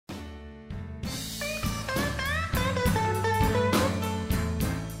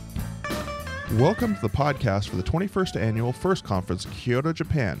Welcome to the podcast for the 21st Annual FIRST Conference, Kyoto,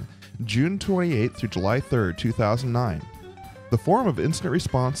 Japan, June 28th through July 3rd, 2009. The Forum of Incident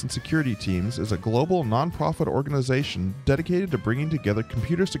Response and Security Teams is a global nonprofit organization dedicated to bringing together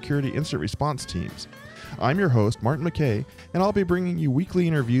computer security incident response teams. I'm your host, Martin McKay, and I'll be bringing you weekly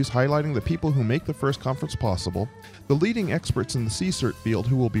interviews highlighting the people who make the FIRST Conference possible, the leading experts in the CSIRT field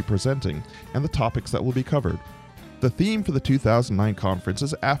who will be presenting, and the topics that will be covered. The theme for the 2009 conference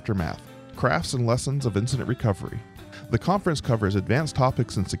is Aftermath, Crafts and Lessons of Incident Recovery. The conference covers advanced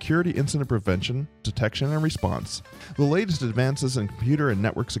topics in security incident prevention, detection, and response, the latest advances in computer and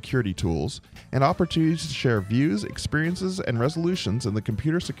network security tools, and opportunities to share views, experiences, and resolutions in the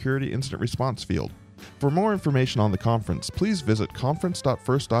computer security incident response field. For more information on the conference, please visit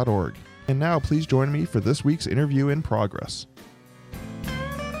conference.first.org. And now, please join me for this week's interview in progress.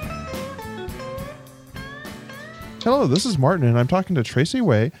 Hello, this is Martin, and I'm talking to Tracy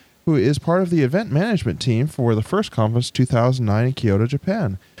Wei, who is part of the event management team for the FIRST Conference 2009 in Kyoto,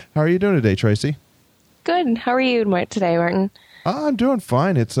 Japan. How are you doing today, Tracy? Good. How are you today, Martin? I'm doing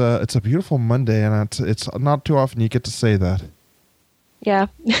fine. It's a beautiful Monday, and it's not too often you get to say that. Yeah.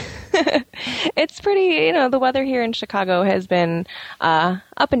 It's pretty, the weather here in Chicago has been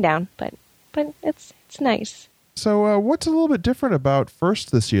up and down, but it's nice. So what's a little bit different about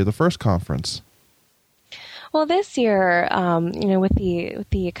FIRST this year, the FIRST Conference? Well, this year, with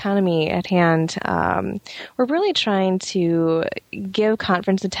the economy at hand, we're really trying to give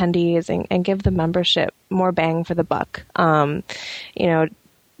conference attendees and give the membership more bang for the buck. By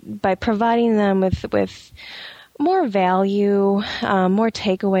providing them with more value, more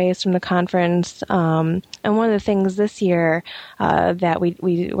takeaways from the conference. And one of the things this year that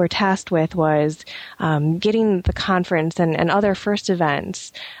we were tasked with was getting the conference and other FIRST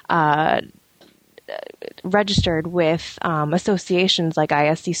events registered with associations like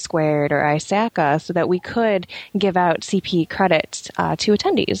ISC Squared or ISACA so that we could give out CPE credits to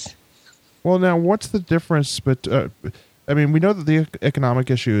attendees. Well, now, what's the difference? We know that the economic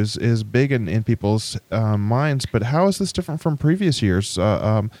issue is big in people's minds, but how is this different from previous years?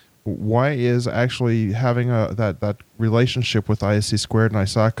 Why is actually having that relationship with ISC Squared and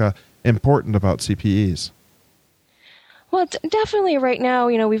ISACA important about CPEs? Well, definitely right now,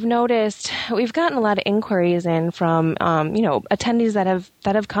 we've noticed we've gotten a lot of inquiries in from, attendees that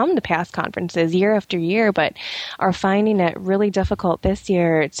have come to past conferences year after year, but are finding it really difficult this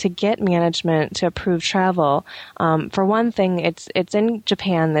year to get management to approve travel. For one thing, it's in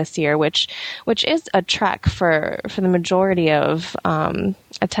Japan this year, which is a trek for the majority of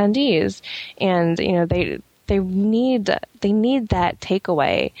attendees, and they need that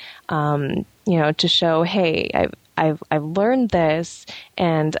takeaway, to show, hey, I've learned this,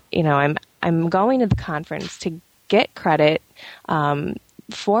 and I'm going to the conference to get credit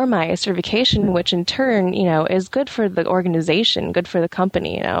for my certification, which in turn is good for the organization, good for the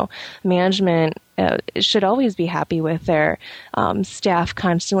company. Management should always be happy with their staff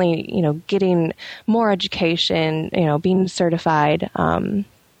constantly getting more education, being certified.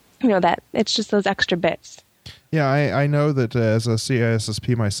 That it's just those extra bits. Yeah, I know that as a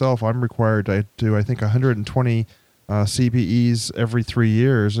CISSP myself, I'm required to do, I think, 120 CPEs every 3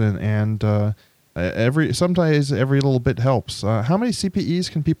 years, and sometimes every little bit helps. How many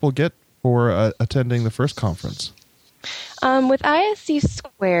CPEs can people get for attending the FIRST Conference? With ISC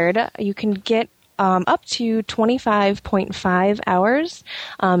Squared, you can get up to 25.5 hours,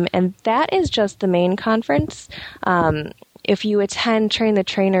 and that is just the main conference. If you attend Train the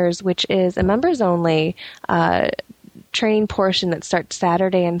Trainers, which is a members-only training portion that starts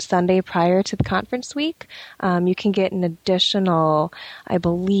Saturday and Sunday prior to the conference week, you can get an additional, I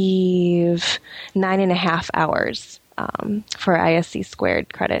believe, 9.5 hours for ISC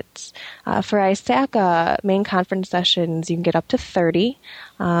Squared credits. For ISACA main conference sessions, you can get up to 30,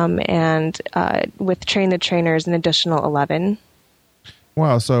 and with Train the Trainers, an additional 11.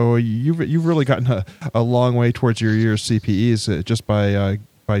 Wow, so you've really gotten a long way towards your year's CPEs just by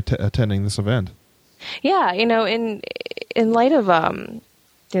attending this event. Yeah, in light of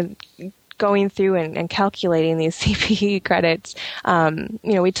going through and calculating these CPE credits,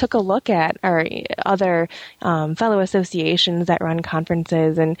 we took a look at our other fellow associations that run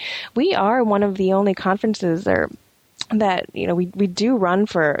conferences, and we are one of the only conferences that we do run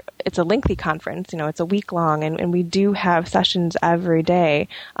for. It's a lengthy conference, it's a week long, and we do have sessions every day,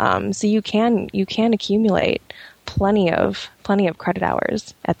 so you can accumulate plenty of credit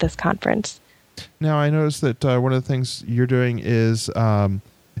hours at this conference. Now, I noticed that one of the things you're doing is that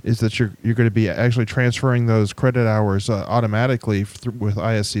you're going to be actually transferring those credit hours automatically with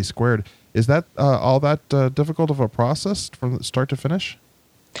ISC Squared. Is that all that difficult of a process from start to finish?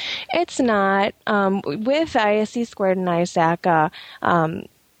 It's not. With ISC Squared and ISACA,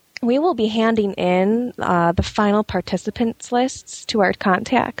 we will be handing in the final participants lists to our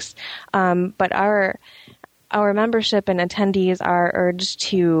contacts, but our membership and attendees are urged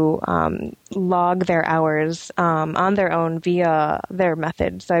to log their hours on their own via their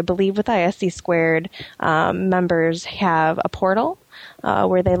method. So I believe with ISC Squared, members have a portal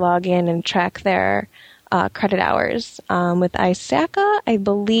where they log in and track their credit hours. With ISACA, I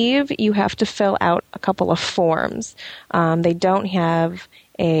believe you have to fill out a couple of forms. They don't have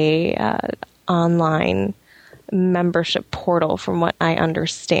a online membership portal from what I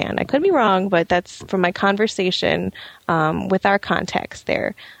understand. I could be wrong, but that's from my conversation with our contacts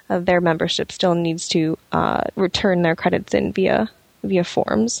there. Their membership still needs to return their credits in via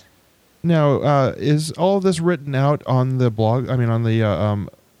forms. Now, is all of this written out on the blog? I mean, on the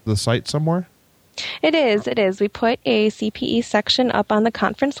site somewhere? It is. We put a CPE section up on the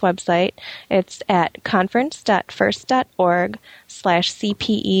conference website. It's at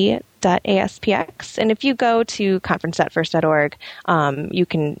conference.first.org/CPE.ASPX. And if you go to conference.first.org, you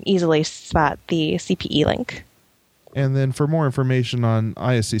can easily spot the CPE link. And then for more information on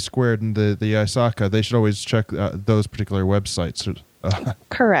ISC Squared and the ISACA, they should always check those particular websites.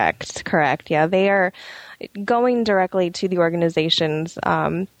 Correct. Yeah, they are going directly to the organizations.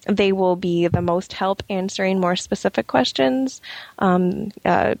 They will be the most help answering more specific questions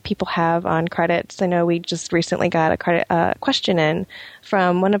people have on credits. I know we just recently got a question in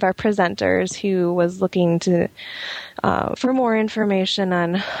from one of our presenters who was looking to for more information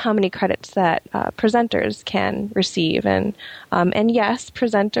on how many credits that presenters can receive. And yes,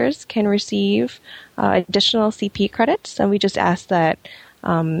 presenters can receive additional CP credits, and we just ask that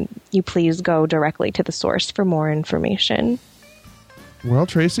you please go directly to the source for more information. Well,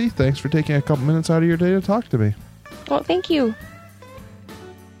 Tracy, thanks for taking a couple minutes out of your day to talk to me. Well, thank you.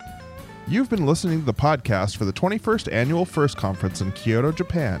 You've been listening to the podcast for the 21st Annual FIRST Conference in Kyoto,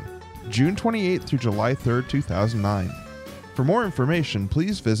 Japan, June 28th through July 3rd, 2009. For more information,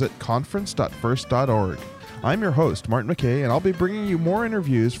 please visit conference.first.org. I'm your host, Martin McKay, and I'll be bringing you more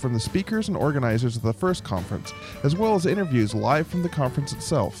interviews from the speakers and organizers of the FIRST Conference, as well as interviews live from the conference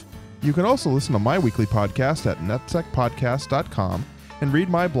itself. You can also listen to my weekly podcast at netsecpodcast.com and read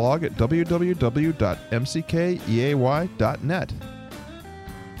my blog at www.mckeyay.net.